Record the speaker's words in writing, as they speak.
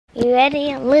You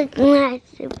ready? Look in my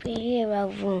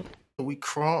superhero room. We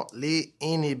crunk lit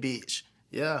in it, bitch.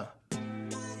 Yeah.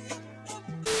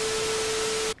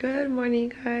 Good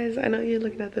morning, guys. I know you're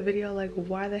looking at the video like,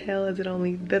 why the hell is it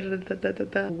only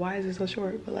da-da-da-da-da-da? Why is it so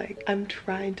short? But like, I'm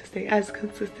trying to stay as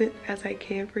consistent as I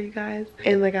can for you guys.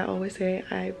 And like I always say,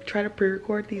 I try to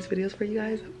pre-record these videos for you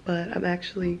guys, but I'm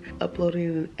actually uploading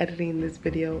and editing this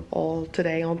video all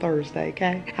today on Thursday,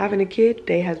 okay? Having a kid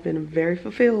day has been very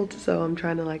fulfilled, so I'm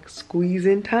trying to like squeeze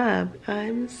in time.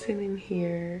 I'm sitting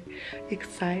here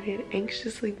excited,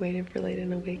 anxiously waiting for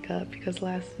Layden to wake up because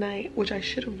last night, which I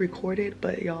should have recorded,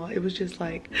 but y'all, it was just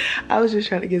like, I was just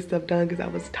trying to get stuff done because I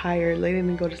was tired. Layden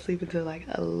didn't go to sleep until like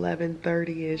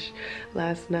 11:30ish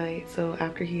last night. So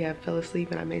after he had fell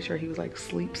asleep and I made sure he was like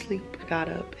sleep, I got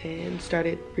up and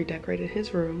started redecorating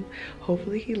his room.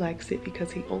 Hopefully he likes it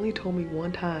because he only told me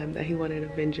one time that he wanted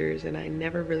Avengers and I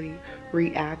never really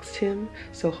re-asked him.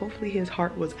 So hopefully his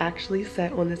heart was actually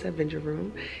set on this Avenger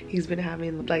room. He's been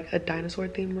having like a dinosaur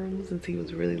themed room since he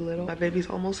was really little. My baby's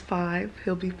almost 5.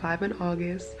 He'll be 5 in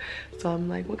August. So I'm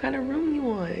like, what kind of room you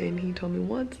want? And he told me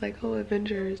once like, oh,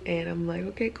 Avengers. And I'm like,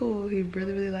 okay, cool. He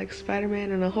really likes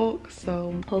Spider-Man and the Hulk,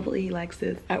 so hopefully he likes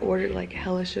this. I ordered like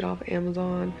hella shit off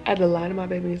Amazon. I had to lie to my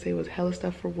baby and say it was hella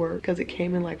stuff for work because it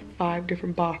came in like 5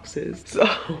 different boxes. So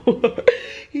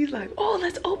he's like, oh,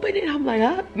 let's open it. I'm like,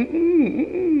 ah,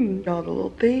 all the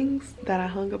little things that I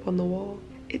hung up on the wall.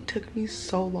 It took me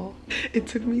so long. It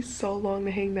took me so long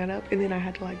to hang that up, and then I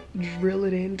had to like drill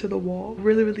it into the wall.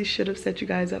 Really should have set you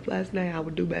guys up last night. I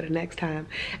would do better next time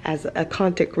as a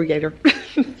content creator.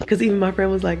 Because even my friend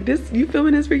was like, "This, you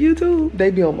filming this for YouTube?" They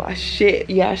be on my shit.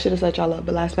 Yeah, I should have set y'all up,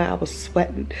 but last night I was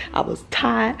sweating. I was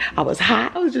tired. I was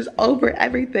hot. I was just over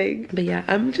everything. But yeah,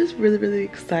 I'm just really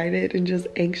excited and just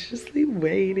anxiously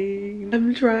waiting.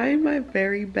 I'm trying my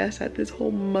very best at this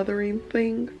whole mothering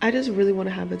thing. I just really want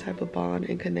to have the type of bond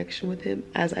and connection with him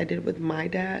as I did with my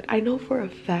dad. I know for a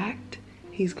fact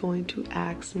he's going to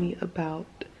ask me about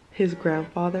his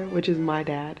grandfather, which is my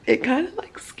dad. It kind of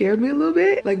like scared me a little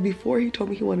bit. Like before he told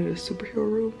me he wanted a superhero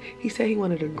room, he said he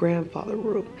wanted a grandfather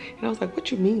room. And I was like,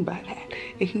 what you mean by that?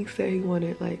 And he said he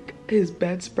wanted like his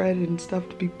bedspread and stuff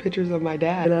to be pictures of my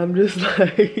dad. And I'm just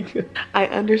like, I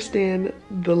understand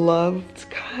the love. It's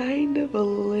kind of a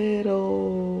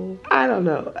little, I don't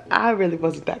know. I really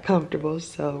wasn't that comfortable.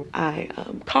 So I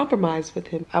compromised with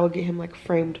him. I would get him like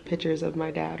framed pictures of my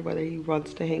dad, whether he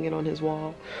wants to hang it on his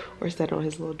wall or set on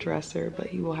his little dresser, but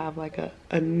he will have like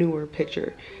a newer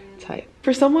picture type.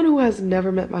 For someone who has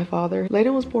never met my father,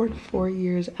 Layden was born 4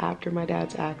 years after my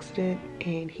dad's accident,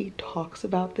 and he talks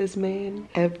about this man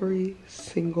every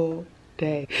single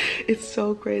day. It's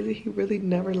so crazy. He really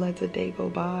never lets a day go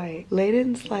by.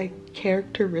 Layden's like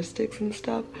characteristics and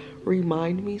stuff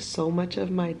remind me so much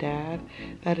of my dad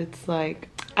that it's like,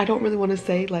 I don't really want to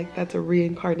say like that's a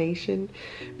reincarnation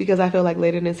because I feel like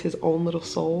Layden is his own little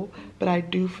soul, but I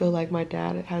do feel like my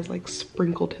dad has like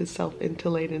sprinkled himself into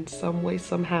Layden some way,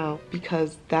 somehow,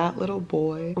 because that little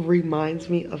boy reminds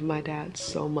me of my dad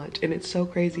so much, and it's so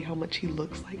crazy how much he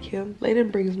looks like him.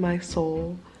 Layden brings my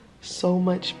soul so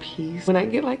much peace. When I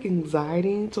get like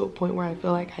anxiety to a point where I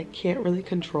feel like I can't really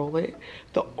control it,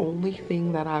 the only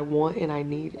thing that I want and I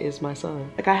need is my son.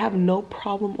 Like I have no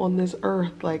problem on this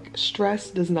earth. Like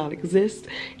stress does not exist.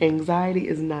 Anxiety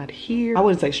is not here. I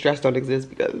wouldn't say stress don't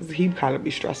exist because he'd kind of be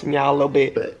stressing y'all a little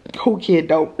bit, but who kid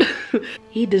don't?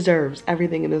 He deserves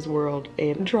everything in this world,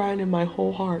 and I'm trying in my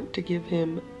whole heart to give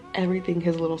him everything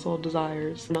his little soul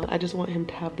desires. You know, I just want him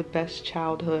to have the best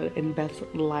childhood and best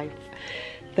life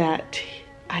that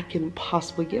I can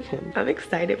possibly give him. I'm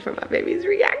excited for my baby's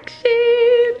reaction.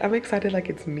 I'm excited like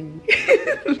it's me.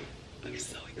 I'm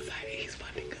so excited. He's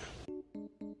about to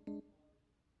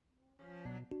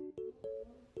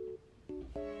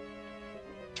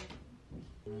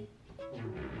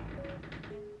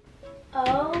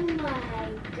Oh my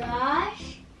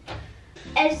gosh.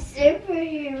 A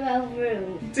superhero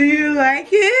room. Do you like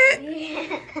it?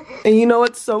 Yeah. And you know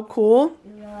what's so cool?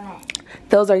 What?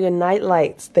 Those are your night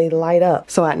lights. They light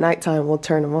up. So at nighttime, we'll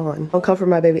turn them on. Don't come for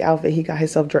my baby outfit. He got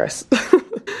himself dressed.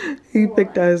 He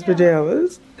picked out his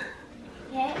pajamas.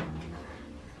 Okay.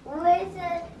 Where's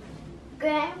the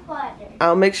grandfather?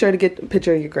 I'll make sure to get a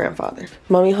picture of your grandfather.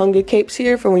 Mommy hung your capes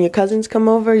here for when your cousins come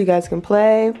over. You guys can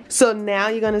play. So now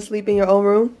you're gonna sleep in your own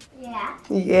room? Yeah.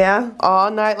 Yeah?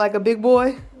 All night like a big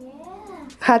boy? Yeah.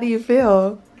 How do you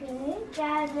feel? Good.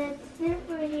 Got a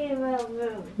superhero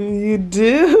room. You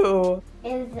do.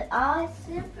 It's all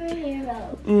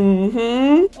superheroes.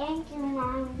 Mm-hmm. Thank you,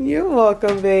 Mom. You're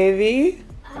welcome, baby.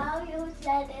 How you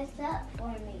set this up for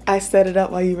me? I set it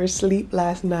up while you were asleep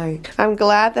last night. I'm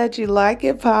glad that you like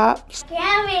it, Pops.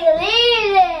 Can't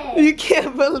believe it. You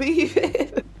can't believe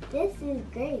it. This is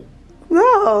great.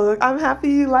 No, I'm happy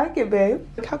you like it, babe.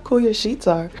 Look how cool your sheets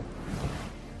are.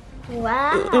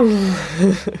 Wow.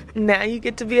 Now you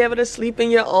get to be able to sleep in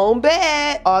your own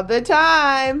bed all the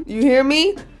time. You hear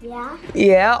me? Yeah.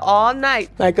 Yeah, all night.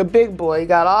 Like a big boy. You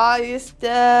got all your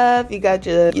stuff. You got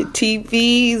your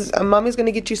TVs. Mommy's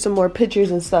gonna get you some more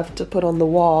pictures and stuff to put on the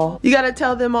wall. You gotta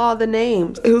tell them all the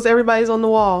names. Who's everybody's on the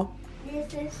wall?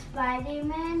 This is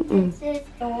Spider-Man. This is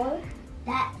Thor.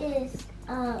 That is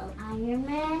Iron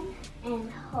Man and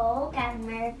Hulk, Captain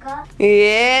America.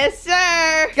 Yes,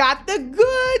 sir. Got the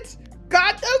goods.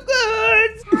 Got the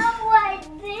goods. How I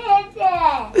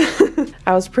did it.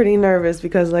 I was pretty nervous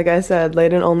because, like I said,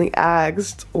 Layden only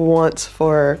asked once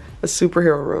for a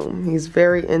superhero room. He's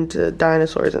very into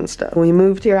dinosaurs and stuff. When he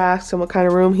moved here, I asked him what kind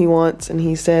of room he wants, and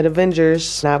he said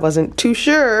Avengers. And I wasn't too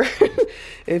sure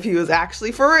if he was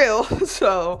actually for real,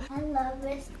 so. I love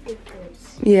the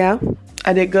stickers. Yeah,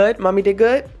 I did good. Mommy did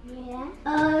good.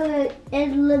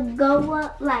 It'll go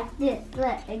up like this.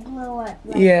 Look, it glow up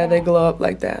like Yeah, that. they glow up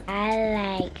like that.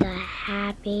 I like a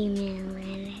happy meal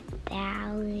and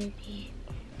 1,000.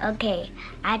 Okay,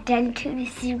 I turned to the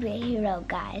superhero,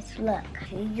 guys. Look,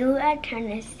 you are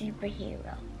turning a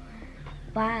superhero.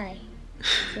 Bye,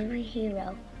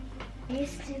 superhero. You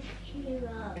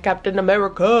superhero. Captain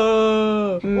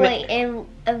America. Wait, if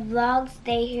vlogs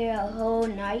stay here a whole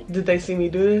night? Did they see me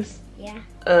do this? Yeah.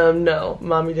 No,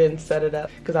 Mommy didn't set it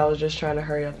up because I was just trying to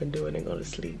hurry up and do it and go to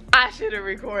sleep. I should have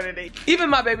recorded it.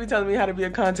 Even my baby telling me how to be a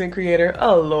content creator.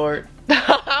 Oh, Lord.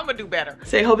 I'm gonna do better.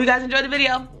 Say, hope you guys enjoyed the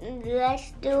video.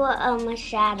 Let's do a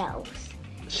shadows.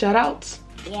 Shout outs?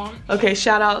 Yeah. Okay,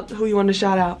 shout out. Who you want to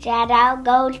shout out? Shout out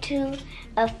go to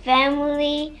a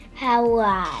family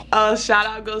Hawaii. Shout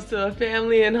out goes to a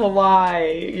family in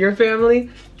Hawaii. Your family?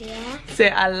 Yeah. Say,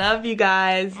 I love you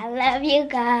guys. I love you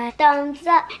guys. Thumbs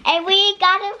up. And we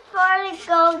gotta fully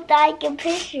go like a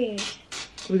picture.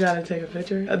 We gotta take a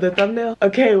picture of the thumbnail.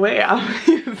 Okay, wait.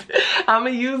 I'm gonna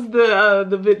use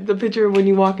the picture when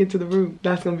you walk into the room.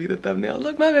 That's gonna be the thumbnail.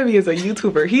 Look, my baby is a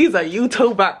YouTuber. He's a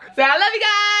YouTuber. Say, I love you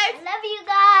guys. I love you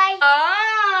guys. Bye.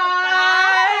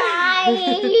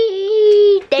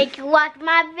 Bye. Thank you for watching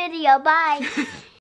my video. Bye.